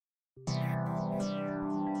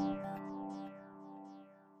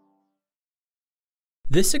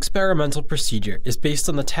This experimental procedure is based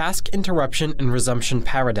on the task interruption and resumption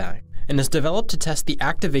paradigm and is developed to test the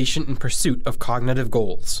activation and pursuit of cognitive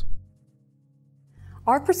goals.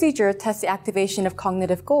 Our procedure tests the activation of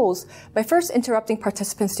cognitive goals by first interrupting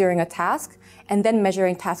participants during a task and then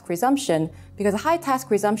measuring task resumption, because a high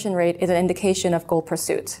task resumption rate is an indication of goal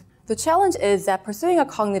pursuit. The challenge is that pursuing a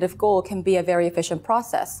cognitive goal can be a very efficient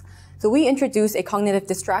process, so we introduce a cognitive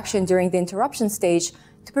distraction during the interruption stage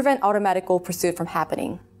to prevent automatic goal pursuit from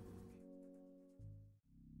happening.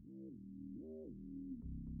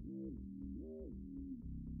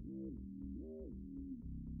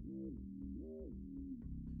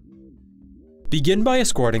 Begin by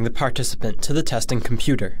escorting the participant to the testing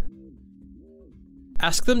computer.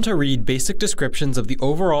 Ask them to read basic descriptions of the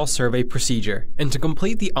overall survey procedure and to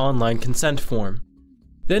complete the online consent form.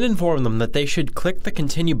 Then inform them that they should click the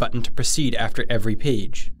Continue button to proceed after every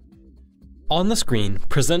page. On the screen,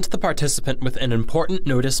 present the participant with an important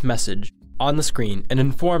notice message on the screen and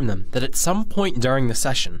inform them that at some point during the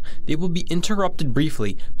session, they will be interrupted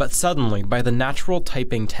briefly but suddenly by the natural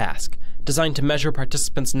typing task, designed to measure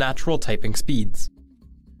participants' natural typing speeds.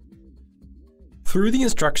 Through the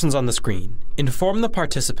instructions on the screen, inform the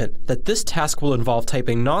participant that this task will involve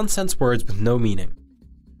typing nonsense words with no meaning.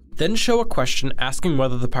 Then show a question asking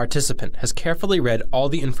whether the participant has carefully read all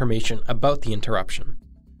the information about the interruption.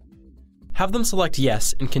 Have them select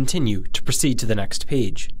Yes and Continue to proceed to the next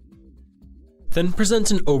page. Then present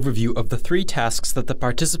an overview of the 3 tasks that the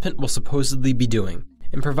participant will supposedly be doing,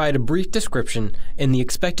 and provide a brief description and the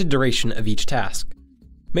expected duration of each task.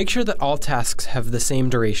 Make sure that all tasks have the same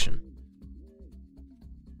duration.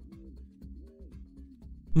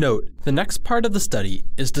 Note, the next part of the study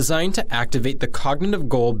is designed to activate the cognitive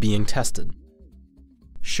goal being tested.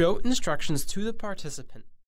 Show instructions to the participant